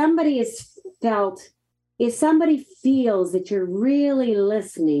 if somebody feels that you're really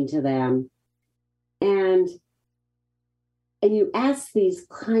listening to them, and you ask these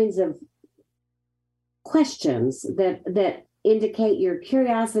kinds of questions that indicate your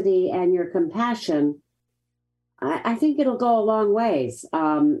curiosity and your compassion, I think it'll go a long ways.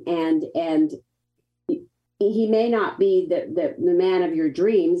 And he may not be the man of your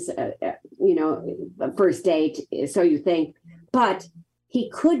dreams, you know, first date, so you think, but he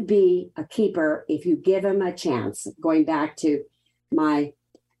could be a keeper if you give him a chance. Going back to my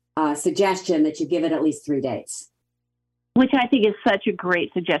suggestion that you give it at least 3 dates. Which I think is such a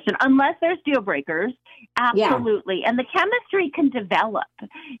great suggestion, unless there's deal breakers. Absolutely. Yeah. And the chemistry can develop.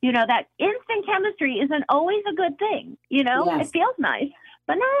 You know, that instant chemistry isn't always a good thing. You know, yes. It feels nice,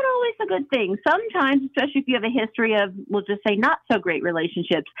 but not always a good thing. Sometimes, especially if you have a history of, we'll just say, not so great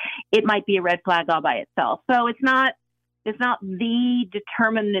relationships, it might be a red flag all by itself. So it's not the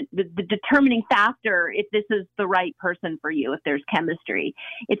determining factor if this is the right person for you, if there's chemistry.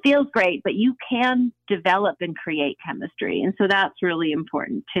 It feels great, but you can develop and create chemistry. And so that's really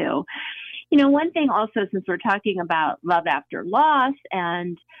important too. You know, one thing also, since we're talking about love after loss,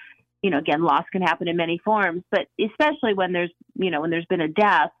 and, you know, again, loss can happen in many forms, but especially when there's been a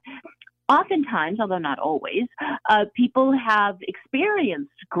death, oftentimes, although not always, people have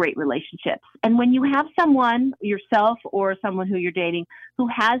experienced great relationships. And when you have someone, yourself or someone who you're dating, who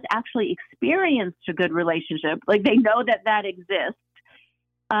has actually experienced a good relationship, like they know that exists,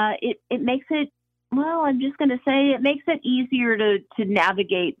 it makes it, well, I'm just going to say it makes it easier to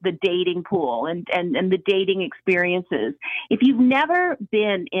navigate the dating pool and the dating experiences. If you've never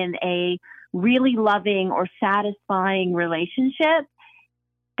been in a really loving or satisfying relationship,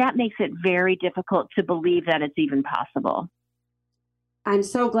 that makes it very difficult to believe that it's even possible. I'm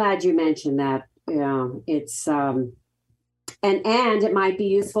so glad you mentioned that. Yeah, it's and it might be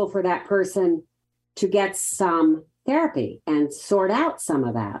useful for that person to get some therapy and sort out some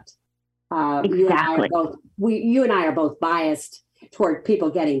of that. Exactly. You and I are both biased toward people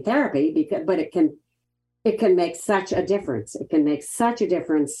getting therapy, but it can make such a difference. It can make such a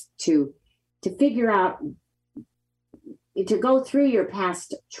difference to figure out, to go through your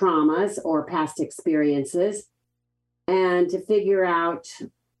past traumas or past experiences and to figure out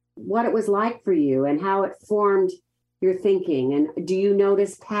what it was like for you and how it formed your thinking. And do you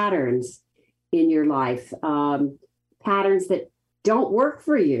notice patterns in your life, patterns that don't work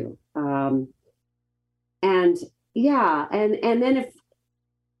for you? And then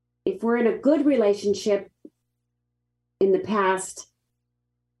if we're in a good relationship in the past,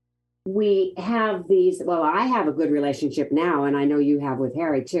 we have these, well, I have a good relationship now, and I know you have with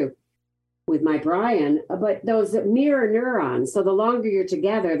Harry too, with my Brian, but those mirror neurons. So the longer you're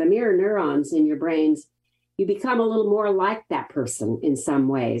together, the mirror neurons in your brains, you become a little more like that person in some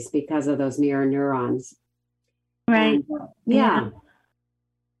ways because of those mirror neurons. Right. And, yeah.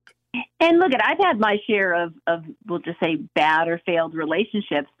 And look, I've had my share of we'll just say bad or failed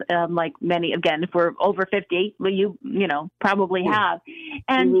relationships. Like many, again, if we're over 50, well, you probably have,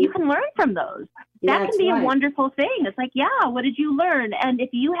 and you can learn from those. That can be a wonderful thing. It's like, yeah, what did you learn? And if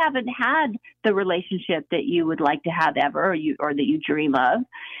you haven't had the relationship that you would like to have ever, or that you dream of,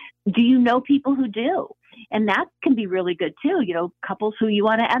 do you know people who do? And that can be really good too. Couples who you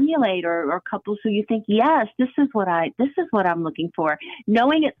want to emulate, or couples who you think, yes, this is what I'm looking for.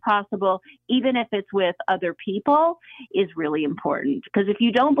 Knowing it's possible, even if it's with other people, is really important. Because if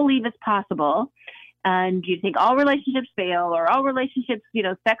you don't believe it's possible, and you think all relationships fail, or all relationships,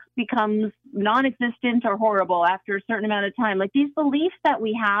 sex becomes non-existent or horrible after a certain amount of time, like these beliefs that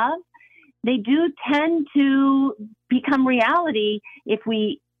we have, they do tend to become reality if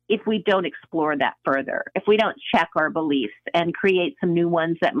we don't explore that further, if we don't check our beliefs and create some new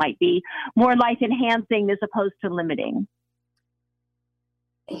ones that might be more life-enhancing as opposed to limiting.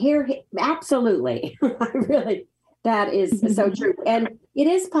 Absolutely. That is so true. And it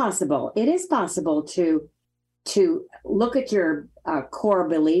is possible. It is possible to look at your core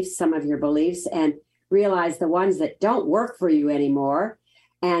beliefs, some of your beliefs, and realize the ones that don't work for you anymore.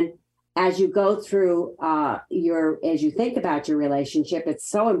 And as you go through as you think about your relationship, it's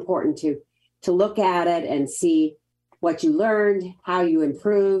so important to look at it and see what you learned, how you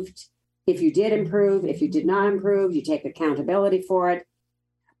improved. If you did improve, if you did not improve, you take accountability for it.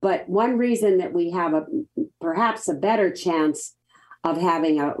 But one reason that we have perhaps a better chance of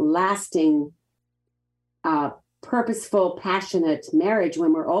having a lasting, purposeful, passionate marriage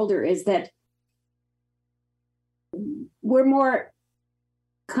when we're older is that we're more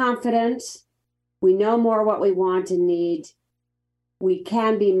confident. We know more what we want and need. We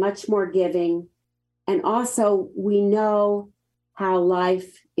can be much more giving. And also we know how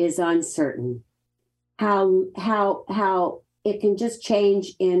life is uncertain, how it can just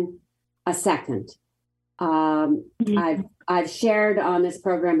change in a second. I've shared on this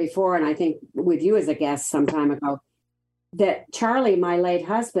program before, and I think with you as a guest some time ago, that Charlie, my late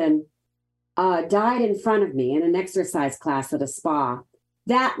husband, died in front of me in an exercise class at a spa.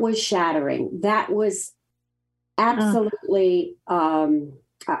 That was shattering. That was absolutely so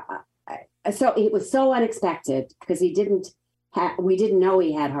it was so unexpected because we didn't know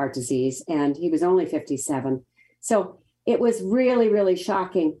he had heart disease, and he was only 57. So it was really, really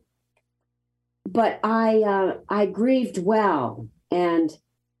shocking. But I grieved well, and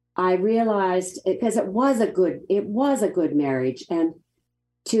I realized, because it was a good marriage, and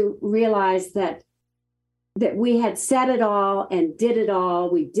to realize that we had said it all and did it all.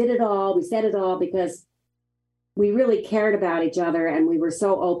 We did it all. We said it all because we really cared about each other, and we were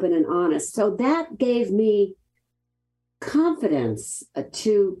so open and honest. So that gave me confidence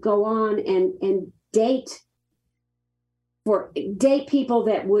to go on and date people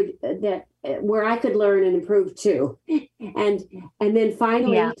where I could learn and improve too. And then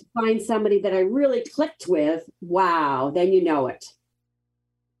finally to find somebody that I really clicked with. Wow. Then you know it.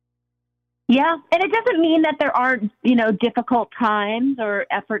 Yeah. And it doesn't mean that there aren't, difficult times or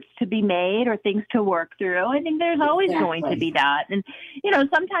efforts to be made or things to work through. I think there's always going to be that. And,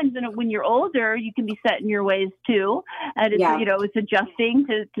 sometimes when you're older, you can be set in your ways too. And it's, it's adjusting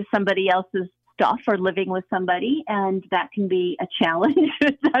to somebody else's stuff or living with somebody. And that can be a challenge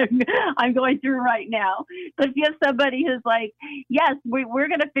I'm going through right now. But if you have somebody who's like, yes, we're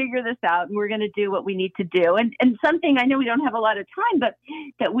going to figure this out and we're going to do what we need to do. And something I know we don't have a lot of time, but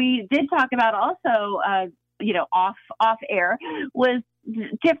that we did talk about also, off air was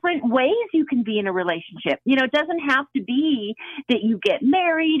different ways you can be in a relationship. It doesn't have to be that you get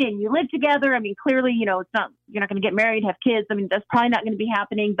married and you live together. I mean, clearly, you're not going to get married, have kids. I mean, that's probably not going to be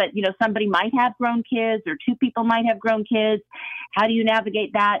happening, but somebody might have grown kids, or two people might have grown kids. How do you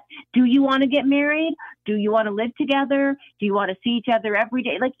navigate that? Do you want to get married? Do you want to live together? Do you want to see each other every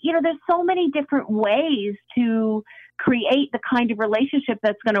day? Like, there's so many different ways to create the kind of relationship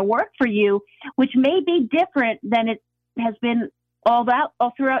that's going to work for you, which may be different than it has been all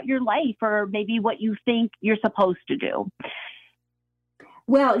throughout your life, or maybe what you think you're supposed to do.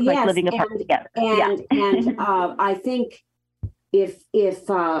 Well, like yes, living apart together. And I think if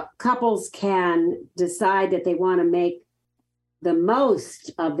couples can decide that they want to make the most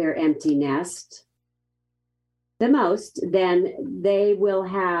of their empty nest, then they will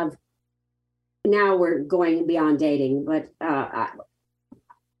have. Now we're going beyond dating, but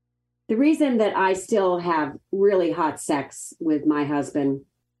the reason that I still have really hot sex with my husband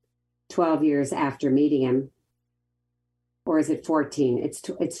 12 years after meeting him, or is it 14? It's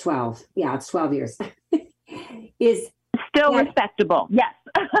 12. Yeah, it's 12 years. is still respectable. Yes.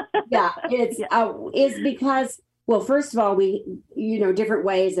 Is because Well, first of all, different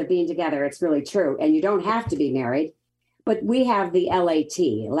ways of being together. It's really true. And you don't have to be married, but we have the LAT,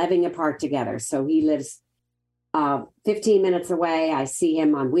 living apart together. So he lives 15 minutes away. I see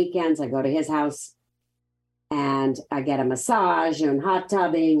him on weekends. I go to his house and I get a massage and hot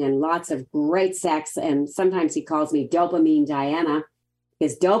tubbing and lots of great sex. And sometimes he calls me Dopamine Diana,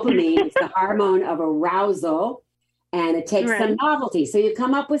 because dopamine is the hormone of arousal, and it takes some novelty. So you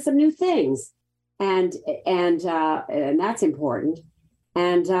come up with some new things, and that's important.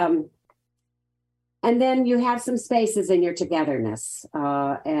 And then you have some spaces in your togetherness,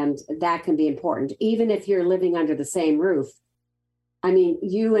 and that can be important, even if you're living under the same roof. I mean,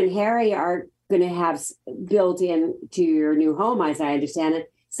 you and Harry are going to have built into your new home, as I understand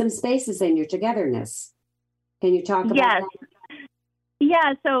it, some spaces in your togetherness. Can you talk about that?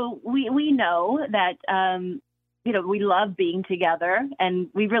 Yeah, so we know that, we love being together, and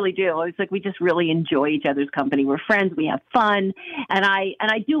we really do. It's like we just really enjoy each other's company. We're friends. We have fun. And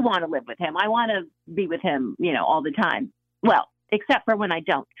I do want to live with him. I want to be with him, all the time. Well, except for when I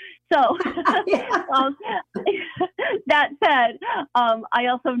don't. So that said, I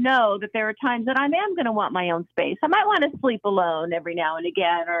also know that there are times that I am going to want my own space. I might want to sleep alone every now and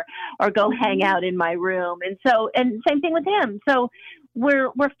again, or go hang out in my room. And same thing with him. So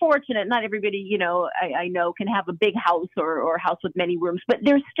we're fortunate. Not everybody, I know can have a big house or house with many rooms, but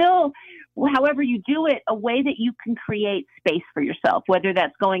there's still, however you do it, a way that you can create space for yourself, whether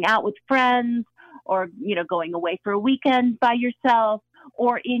that's going out with friends or, going away for a weekend by yourself,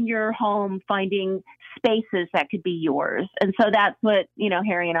 or in your home finding spaces that could be yours. And so that's what,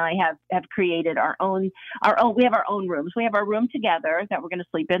 Harry and I have created our own, we have our own rooms. We have our room together that we're going to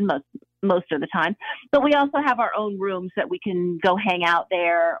sleep in most of the time, but we also have our own rooms that we can go hang out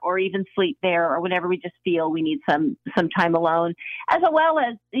there, or even sleep there, or whenever we just feel we need some time alone, as well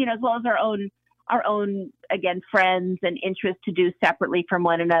as our own, again, friends and interests to do separately from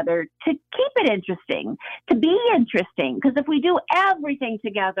one another, to keep it interesting, to be interesting. Because if we do everything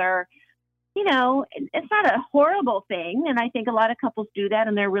together, it's not a horrible thing. And I think a lot of couples do that,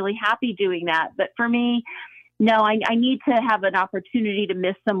 and they're really happy doing that. But for me, no, I need to have an opportunity to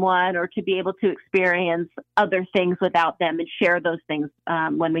miss someone, or to be able to experience other things without them, and share those things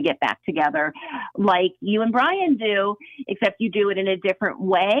when we get back together, like you and Brian do, except you do it in a different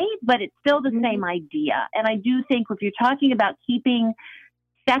way, but it's still the same idea. And I do think if you're talking about keeping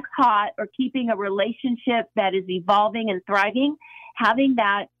sex hot, or keeping a relationship that is evolving and thriving, having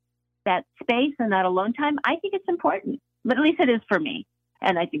that space and that alone time, I think it's important. But at least it is for me.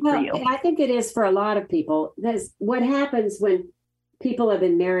 And I think for you. I think it is for a lot of people. What happens when people have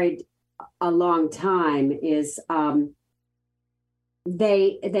been married a long time is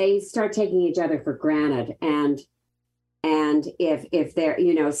they start taking each other for granted, and if they're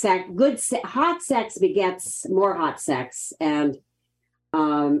hot sex begets more hot sex, and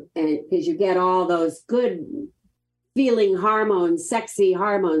because you get all those good feeling hormones, sexy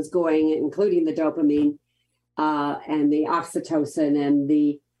hormones going, including the dopamine. And the oxytocin and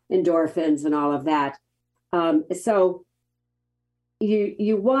the endorphins and all of that. So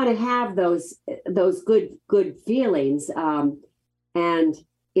you want to have those good feelings, and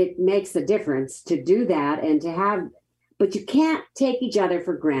it makes a difference to do that, and to have. But you can't take each other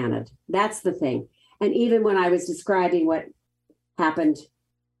for granted. That's the thing. And even when I was describing what happened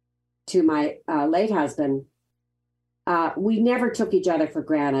to my late husband, we never took each other for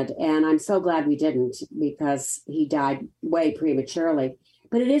granted, and I'm so glad we didn't, because he died way prematurely.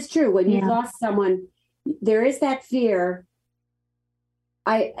 But it is true, when you've lost someone, there is that fear.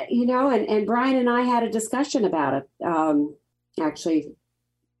 And Brian and I had a discussion about it, actually,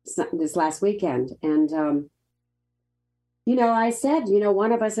 this last weekend. And, I said,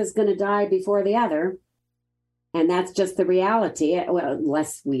 one of us is going to die before the other. And that's just the reality,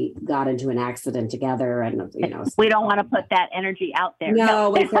 unless we got into an accident together, and we don't want to put that energy out there. No,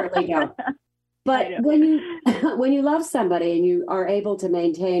 we certainly don't. But when you love somebody, and you are able to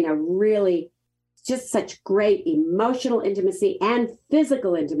maintain a really just such great emotional intimacy and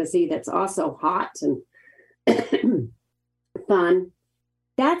physical intimacy that's also hot and fun,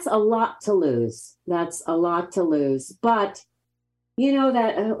 that's a lot to lose. That's a lot to lose. But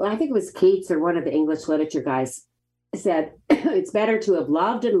that I think it was Keats, or one of the English literature guys, said it's better to have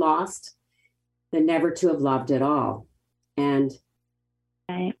loved and lost than never to have loved at all. And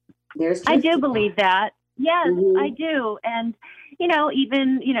I do believe that. Yes, I do. And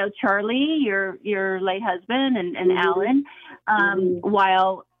even Charlie, your late husband, and Alan,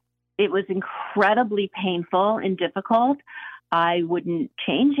 while it was incredibly painful and difficult, I wouldn't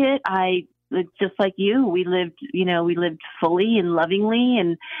change it. I just like you. We lived fully and lovingly.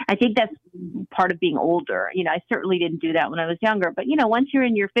 And I think that's part of being older. I certainly didn't do that when I was younger. But, once you're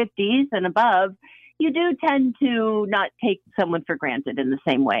in your 50s and above, you do tend to not take someone for granted in the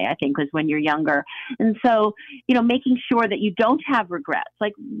same way, I think, as when you're younger. And so, making sure that you don't have regrets.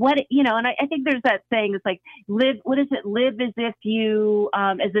 Like and I think there's that saying, it's like, live as if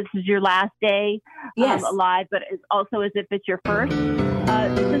as this is your last day alive, but it's also as if it's your first.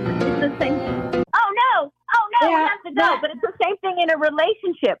 It's the same. Oh no, we have to go. But it's the same thing in a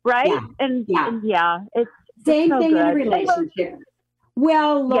relationship, right? Yeah. It's same so thing good. in a relationship.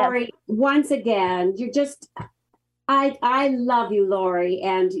 Well, Lori, once again, you're just, I love you, Lori,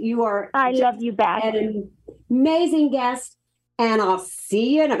 and you are. I love you back. An amazing guest, and I'll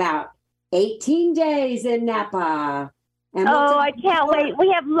see you in about 18 days in Napa. And I can't wait. We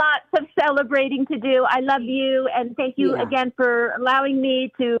have lots of celebrating to do. I love you, and thank you again for allowing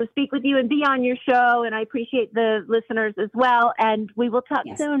me to speak with you and be on your show, and I appreciate the listeners as well, and we will talk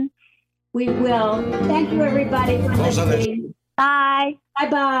soon. We will. Thank you, everybody, for listening. Bye.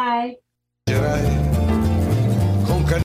 Bye-bye.